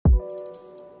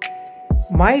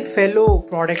My fellow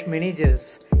product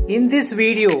managers, in this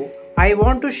video, I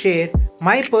want to share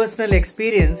my personal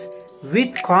experience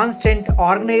with constant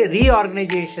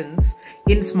reorganizations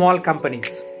in small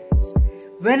companies.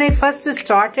 When I first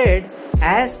started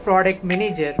as product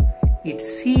manager, it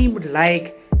seemed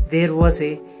like there was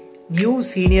a new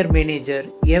senior manager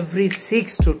every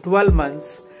 6 to 12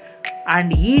 months,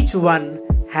 and each one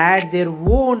had their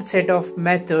own set of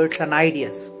methods and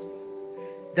ideas.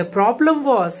 The problem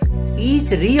was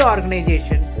each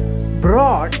reorganization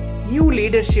brought new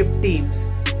leadership teams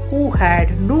who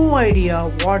had no idea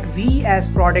what we as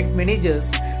product managers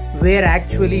were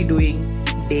actually doing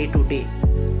day to day.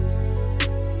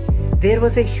 There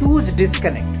was a huge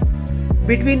disconnect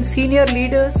between senior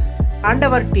leaders and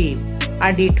our team,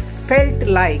 and it felt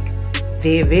like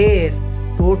they were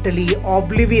totally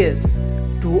oblivious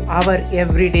to our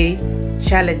everyday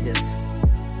challenges.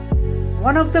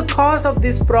 One of the causes of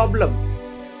this problem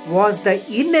was the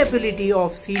inability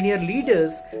of senior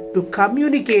leaders to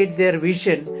communicate their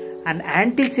vision and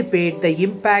anticipate the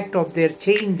impact of their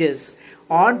changes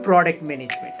on product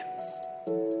management.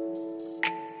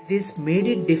 This made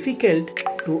it difficult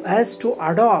to us to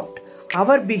adopt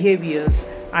our behaviors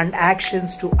and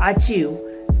actions to achieve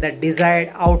the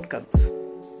desired outcomes.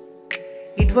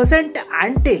 It wasn't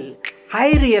until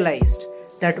I realized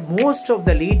that most of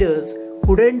the leaders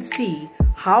couldn't see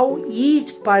how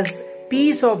each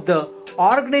piece of the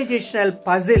organizational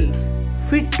puzzle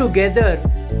fit together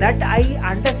that I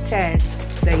understand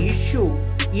the issue.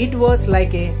 It was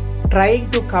like trying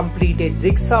to complete a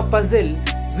jigsaw puzzle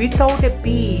without a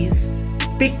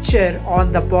picture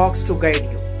on the box to guide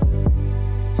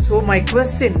you. So my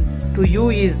question to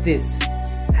you is this: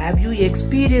 have you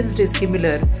experienced a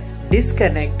similar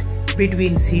disconnect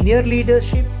between senior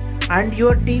leadership and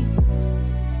your team?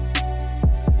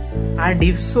 And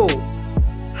if so,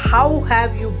 how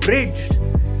have you bridged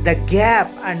the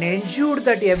gap and ensured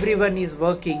that everyone is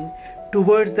working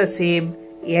towards the same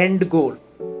end goal?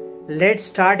 Let's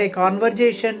start a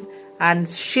conversation and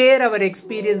share our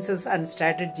experiences and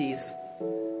strategies.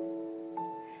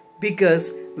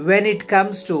 Because when it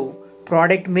comes to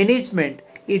product management,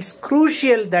 it's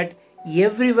crucial that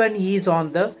everyone is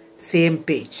on the same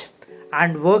page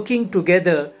and working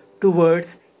together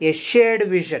towards a shared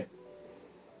vision.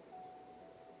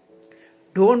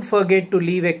 Don't forget to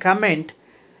leave a comment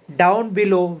down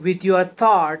below with your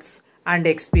thoughts and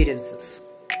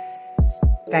experiences.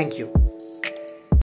 Thank you.